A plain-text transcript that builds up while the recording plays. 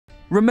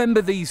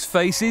Remember these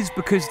faces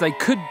because they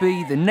could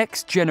be the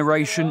next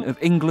generation of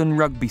England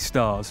rugby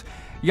stars.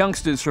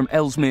 Youngsters from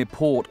Ellesmere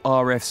Port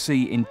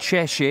RFC in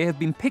Cheshire have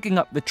been picking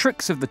up the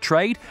tricks of the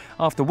trade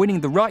after winning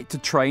the right to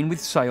train with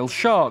Sale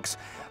Sharks.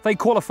 They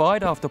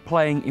qualified after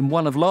playing in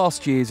one of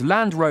last year's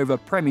Land Rover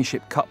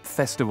Premiership Cup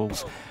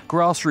festivals,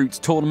 grassroots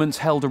tournaments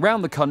held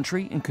around the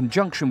country in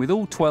conjunction with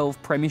all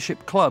 12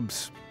 Premiership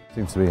clubs. It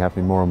seems to be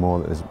happening more and more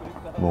that there's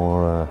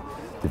more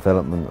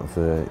development of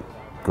the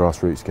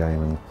grassroots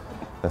game, and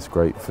that's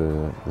great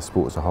for the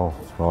sport as a whole.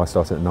 Well, I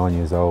started at 9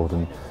 years old,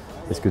 and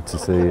it's good to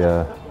see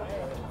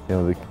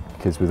the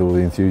kids with all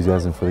the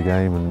enthusiasm for the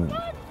game,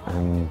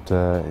 and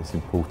it's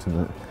important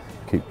that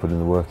we keep putting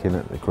the work in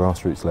at the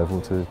grassroots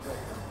level to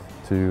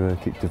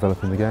keep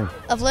developing the game.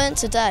 I've learnt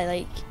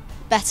today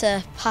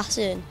better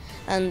passing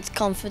and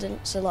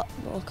confidence, a lot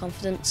more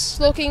confidence.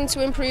 Looking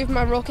to improve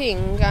my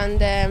rucking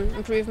and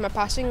improve my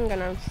passing,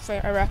 and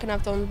I reckon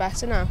I've done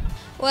better now.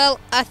 Well,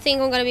 I think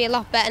I'm going to be a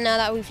lot better now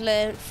that we've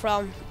learned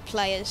from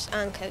players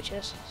and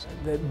coaches.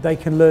 They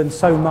can learn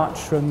so much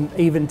from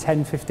even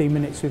 10-15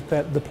 minutes with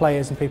the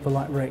players and people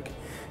like Rick.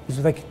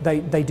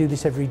 They do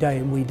this every day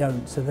and we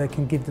don't, so they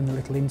can give them the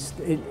little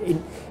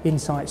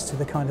insights to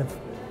the kind of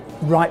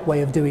right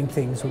way of doing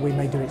things, or we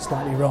may do it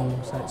slightly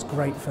wrong, so it's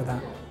great for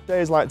that.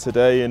 Days like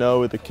today,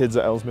 with the kids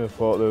at Ellesmere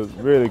Port, they're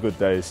really good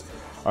days.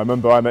 I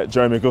remember I met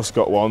Jeremy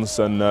Guscott once,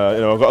 and I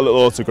got a little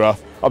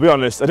autograph. I'll be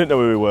honest, I didn't know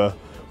who we were,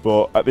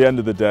 but at the end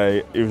of the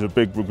day, he was a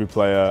big rugby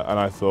player, and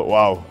I thought,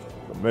 wow,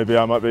 maybe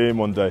I might be him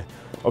one day.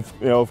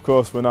 Of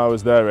course, when I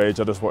was their age,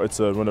 I just wanted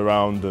to run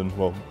around and,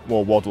 well,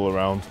 more waddle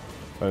around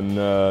and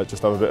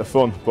just have a bit of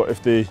fun. But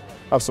if they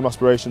have some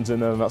aspirations in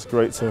there, then that's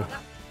great too.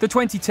 The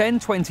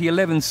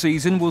 2010-2011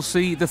 season will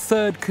see the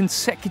third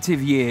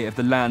consecutive year of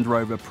the Land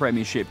Rover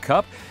Premiership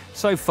Cup.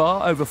 So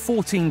far, over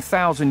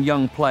 14,000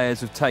 young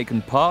players have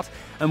taken part,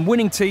 and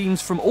winning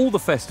teams from all the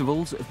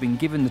festivals have been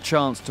given the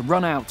chance to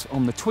run out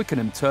on the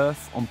Twickenham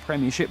turf on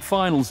Premiership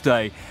Finals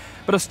Day.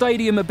 But a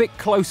stadium a bit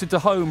closer to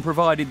home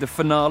provided the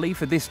finale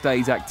for this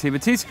day's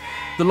activities.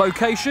 The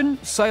location,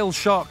 Sale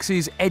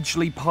Sharks'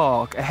 Edgeley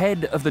Park,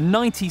 ahead of the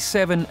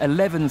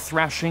 97-11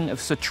 thrashing of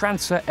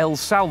Sitranza El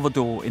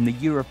Salvador in the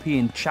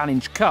European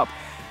Challenge Cup.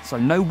 So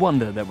no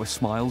wonder there were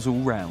smiles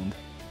all round.